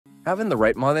Having the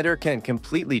right monitor can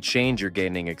completely change your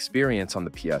gaming experience on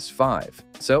the PS5.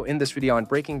 So in this video, I'm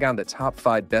breaking down the top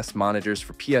 5 best monitors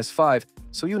for PS5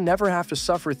 so you never have to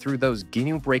suffer through those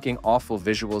game-breaking awful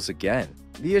visuals again.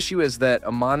 The issue is that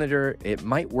a monitor, it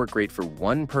might work great for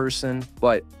one person,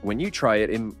 but when you try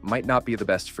it, it might not be the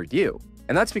best for you.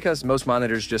 And that's because most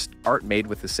monitors just aren't made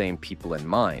with the same people in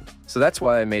mind. So that's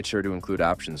why I made sure to include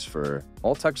options for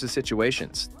all types of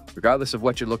situations. Regardless of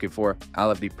what you're looking for, I'll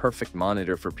have the perfect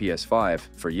monitor for PS5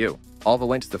 for you. All the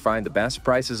links to find the best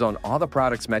prices on all the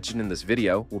products mentioned in this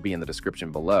video will be in the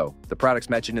description below. The products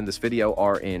mentioned in this video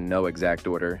are in no exact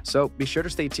order, so be sure to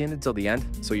stay tuned until the end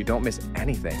so you don't miss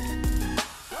anything.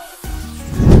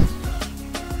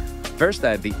 First,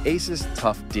 I have the ASUS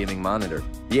TUF Gaming Monitor.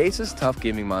 The ASUS TUF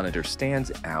Gaming Monitor stands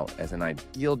out as an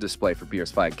ideal display for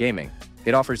PS5 gaming.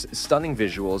 It offers stunning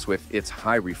visuals with its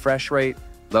high refresh rate,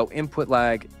 low input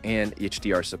lag, and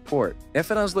HDR support.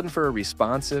 If anyone's looking for a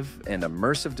responsive and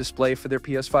immersive display for their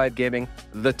PS5 gaming,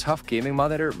 the TUF Gaming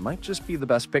Monitor might just be the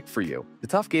best pick for you. The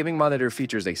TUF Gaming Monitor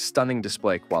features a stunning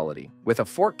display quality. With a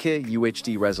 4K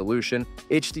UHD resolution,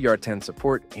 HDR10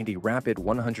 support, and a rapid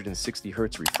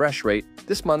 160Hz refresh rate,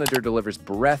 this monitor delivers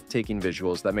breathtaking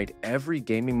visuals that make every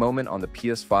gaming moment on the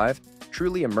PS5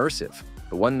 truly immersive.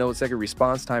 The 1 millisecond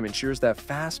response time ensures that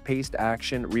fast-paced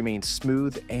action remains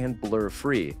smooth and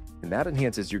blur-free, and that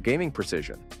enhances your gaming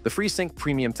precision. The FreeSync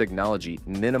Premium technology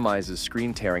minimizes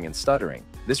screen tearing and stuttering.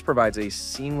 This provides a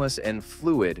seamless and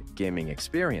fluid gaming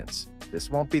experience. This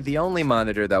won't be the only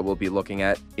monitor that we'll be looking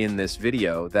at in this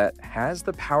video that has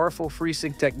the powerful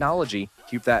FreeSync technology.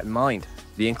 Keep that in mind.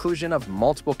 The inclusion of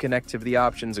multiple connectivity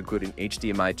options, including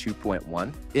HDMI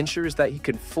 2.1, ensures that you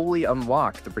can fully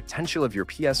unlock the potential of your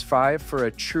PS5 for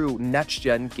a true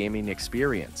next-gen gaming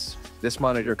experience. This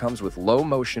monitor comes with low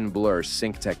motion blur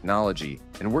sync technology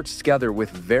and works together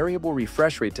with variable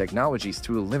refresh rate technologies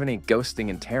to eliminate ghosting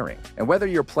and tearing. And whether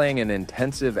you're playing an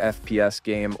intensive FPS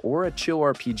game or a chill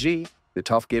RPG, the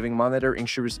TUF Gaming Monitor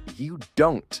ensures you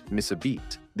don't miss a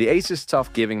beat. The ASUS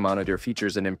TUF Gaming Monitor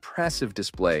features an impressive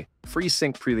display,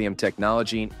 FreeSync Premium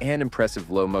technology, and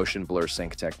impressive low-motion blur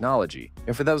sync technology.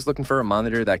 And for those looking for a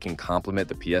monitor that can complement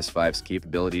the PS5's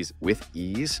capabilities with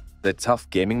ease, the TUF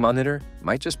Gaming Monitor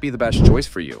might just be the best choice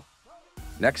for you.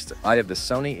 Next, I have the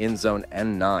Sony INZONE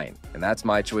M9, and that's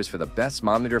my choice for the best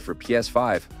monitor for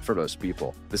PS5 for most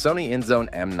people. The Sony INZONE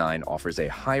M9 offers a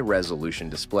high-resolution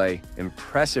display,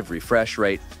 impressive refresh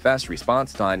rate, fast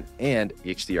response time, and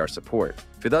HDR support.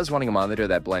 For those wanting a monitor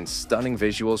that blends stunning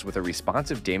visuals with a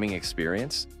responsive gaming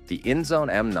experience, the INZONE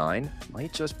M9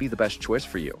 might just be the best choice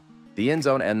for you. The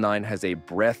INZONE M9 has a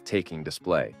breathtaking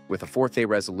display with a 4K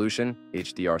resolution,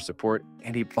 HDR support,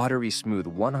 and a buttery smooth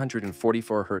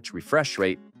 144Hz refresh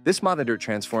rate. This monitor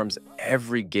transforms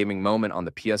every gaming moment on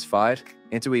the PS5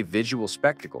 into a visual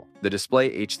spectacle. The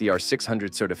display HDR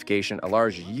 600 certification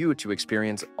allows you to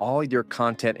experience all your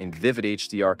content in vivid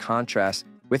HDR contrast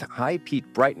with high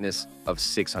peak brightness of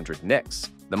 600 nits.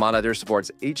 The monitor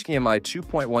supports HDMI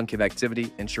 2.1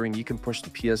 connectivity, ensuring you can push the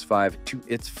PS5 to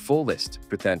its fullest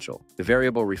potential. The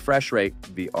variable refresh rate,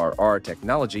 VRR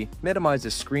technology,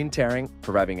 minimizes screen tearing,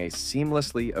 providing a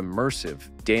seamlessly immersive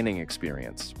gaming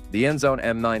experience. The INZONE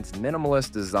M9's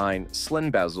minimalist design,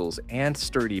 slim bezels, and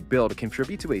sturdy build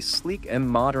contribute to a sleek and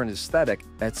modern aesthetic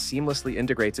that seamlessly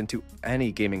integrates into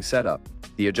any gaming setup.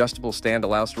 The adjustable stand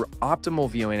allows for optimal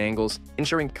viewing angles,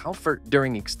 ensuring comfort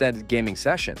during extended gaming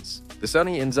sessions. The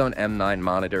Sony INZONE M9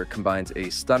 monitor combines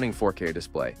a stunning 4K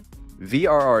display,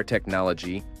 VRR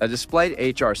technology, a displayed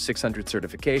HR600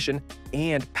 certification,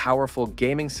 and powerful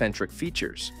gaming-centric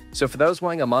features. So for those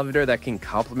wanting a monitor that can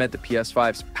complement the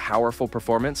PS5's powerful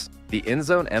performance, the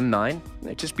INZONE M9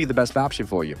 may just be the best option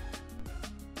for you.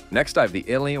 Next, I have the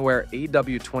Alienware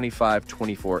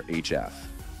AW2524HF.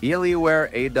 The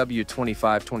Alienware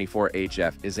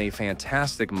AW2524HF is a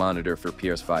fantastic monitor for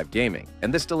PS5 gaming,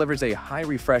 and this delivers a high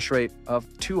refresh rate of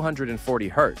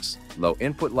 240Hz, low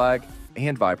input lag,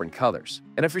 and vibrant colors.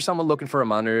 And if you're someone looking for a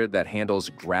monitor that handles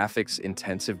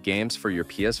graphics-intensive games for your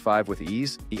PS5 with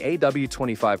ease, the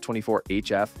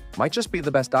AW2524HF might just be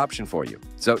the best option for you.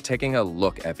 So taking a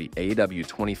look at the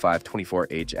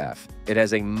AW2524HF, it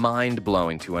has a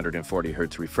mind-blowing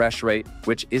 240Hz refresh rate,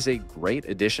 which is a great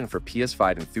addition for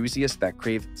PS5 enthusiasts that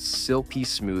crave silky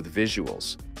smooth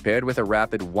visuals. Paired with a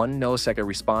rapid 1 millisecond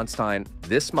response time,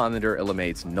 this monitor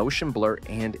eliminates motion blur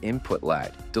and input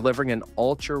lag, delivering an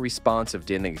ultra-responsive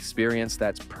gaming experience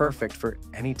that's perfect for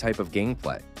any type of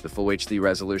gameplay. The Full HD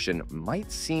resolution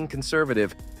might seem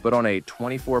conservative, but on a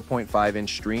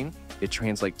 24.5-inch screen, it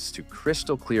translates to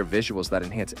crystal clear visuals that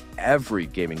enhance every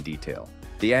gaming detail.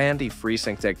 The AMD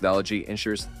FreeSync technology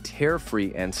ensures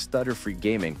tear-free and stutter-free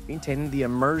gaming, maintaining the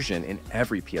immersion in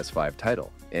every PS5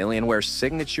 title. Alienware's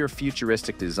signature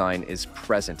futuristic design is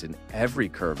present in every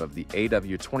curve of the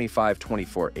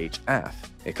AW2524HF.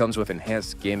 It comes with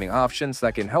enhanced gaming options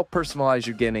that can help personalize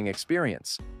your gaming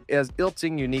experience. It has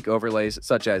built-in unique overlays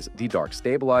such as the Dark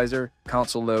Stabilizer,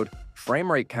 console load,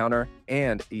 frame rate counter,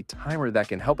 and a timer that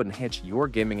can help enhance your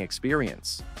gaming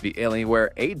experience. The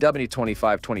Alienware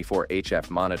AW2524HF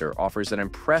monitor offers an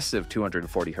impressive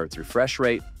 240Hz refresh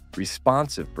rate,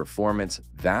 responsive performance,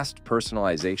 vast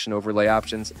personalization overlay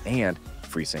options, and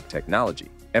FreeSync technology.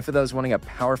 And for those wanting a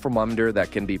powerful monitor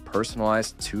that can be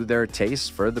personalized to their tastes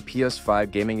for the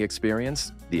PS5 gaming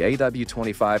experience, the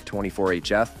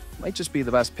AW2524HF might just be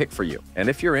the best pick for you. And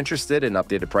if you're interested in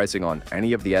updated pricing on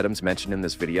any of the items mentioned in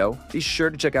this video, be sure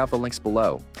to check out the links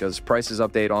below, because prices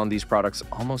update on these products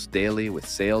almost daily with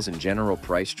sales and general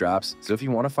price drops. So if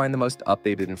you want to find the most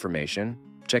updated information,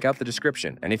 check out the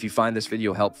description. And if you find this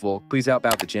video helpful, please help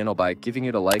out the channel by giving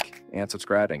it a like and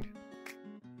subscribing.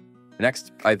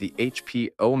 Next, I have the HP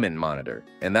OMEN Monitor,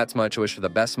 and that's my choice for the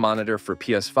best monitor for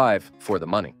PS5 for the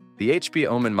money. The HP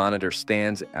OMEN Monitor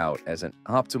stands out as an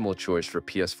optimal choice for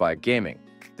PS5 gaming.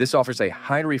 This offers a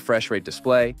high refresh rate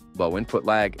display, low input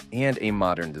lag, and a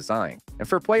modern design. And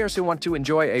for players who want to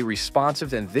enjoy a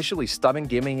responsive and visually stunning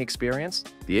gaming experience,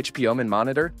 the HP OMEN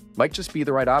Monitor might just be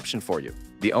the right option for you.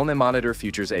 The OMEN Monitor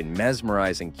features a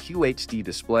mesmerizing QHD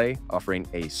display, offering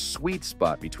a sweet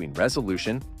spot between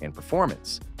resolution and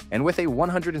performance. And with a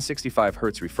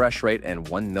 165Hz refresh rate and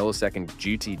 1 millisecond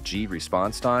GTG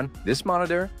response time, this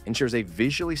monitor ensures a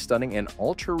visually stunning and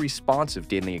ultra-responsive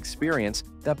gaming experience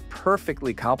that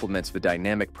perfectly complements the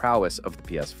dynamic prowess of the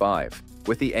PS5.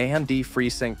 With the AMD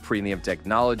FreeSync premium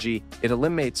technology, it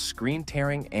eliminates screen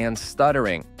tearing and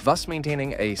stuttering, thus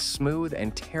maintaining a smooth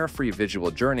and tear-free visual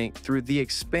journey through the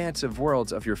expansive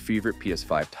worlds of your favorite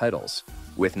PS5 titles.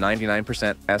 With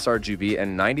 99% sRGB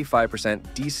and 95%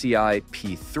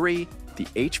 DCI-P3, the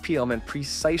HP OMEN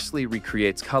precisely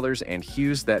recreates colors and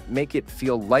hues that make it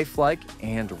feel lifelike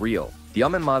and real. The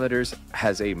OMEN monitors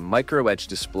has a micro-edge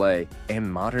display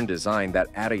and modern design that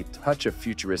add a touch of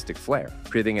futuristic flair,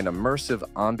 creating an immersive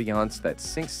ambiance that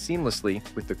syncs seamlessly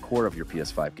with the core of your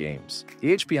PS5 games.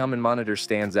 The HP OMEN monitor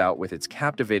stands out with its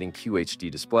captivating QHD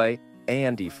display,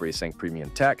 AMD FreeSync premium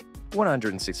tech,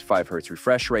 165Hz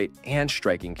refresh rate, and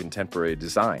striking contemporary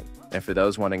design. And for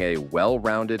those wanting a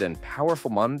well-rounded and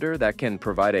powerful monitor that can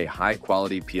provide a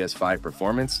high-quality PS5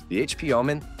 performance, the HP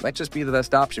OMEN might just be the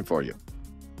best option for you.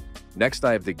 Next,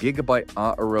 I have the Gigabyte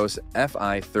Aorus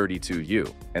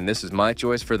Fi32U, and this is my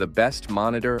choice for the best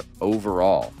monitor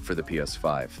overall for the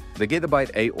PS5. The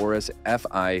Gigabyte Aorus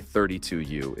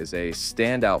Fi32U is a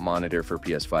standout monitor for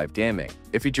PS5 gaming.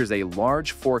 It features a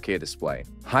large 4K display,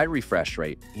 high refresh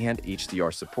rate, and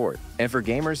HDR support. And for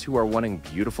gamers who are wanting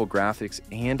beautiful graphics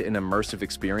and an immersive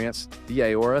experience, the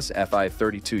Aorus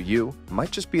Fi32U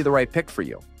might just be the right pick for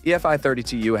you. The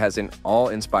Fi32U has an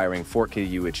awe-inspiring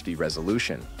 4K UHD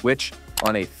resolution, which,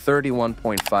 on a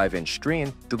 31.5-inch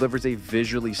screen, delivers a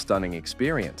visually stunning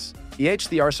experience. The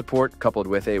HDR support, coupled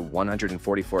with a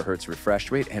 144Hz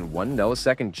refresh rate and 1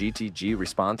 millisecond GTG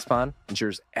response time,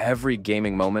 ensures every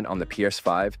gaming moment on the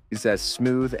PS5 is as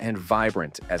smooth and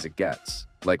vibrant as it gets.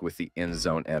 Like with the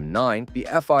INZONE M9, the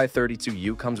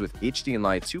Fi32U comes with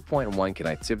HDMI 2.1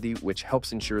 connectivity, which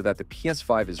helps ensure that the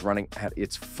PS5 is running at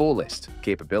its fullest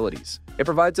capabilities. It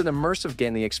provides an immersive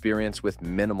gaming experience with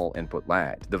minimal input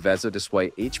lag. The VESA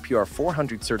Display HPR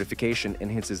 400 certification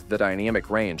enhances the dynamic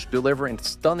range, delivering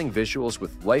stunning visuals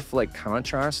with lifelike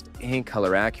contrast and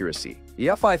color accuracy. The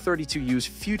Fi32U's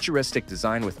futuristic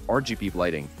design with RGB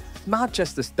lighting not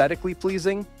just aesthetically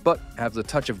pleasing, but has a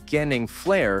touch of gaming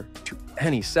flair to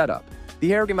any setup.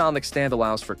 The ergonomic stand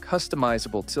allows for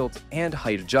customizable tilt and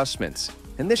height adjustments,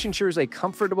 and this ensures a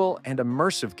comfortable and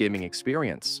immersive gaming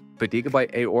experience. The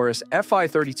Gigabyte Aorus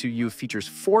Fi32U features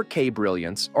 4K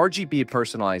brilliance, RGB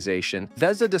personalization,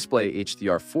 VESA Display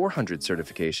HDR 400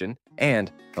 certification,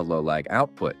 and a low-lag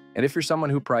output. And if you're someone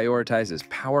who prioritizes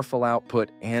powerful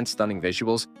output and stunning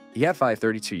visuals, the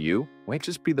Fi32U might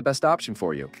just be the best option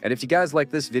for you. And if you guys like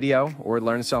this video or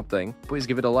learned something, please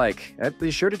give it a like. And be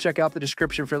sure to check out the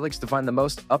description for links to find the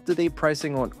most up-to-date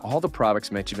pricing on all the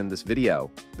products mentioned in this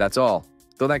video. That's all.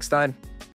 Till next time.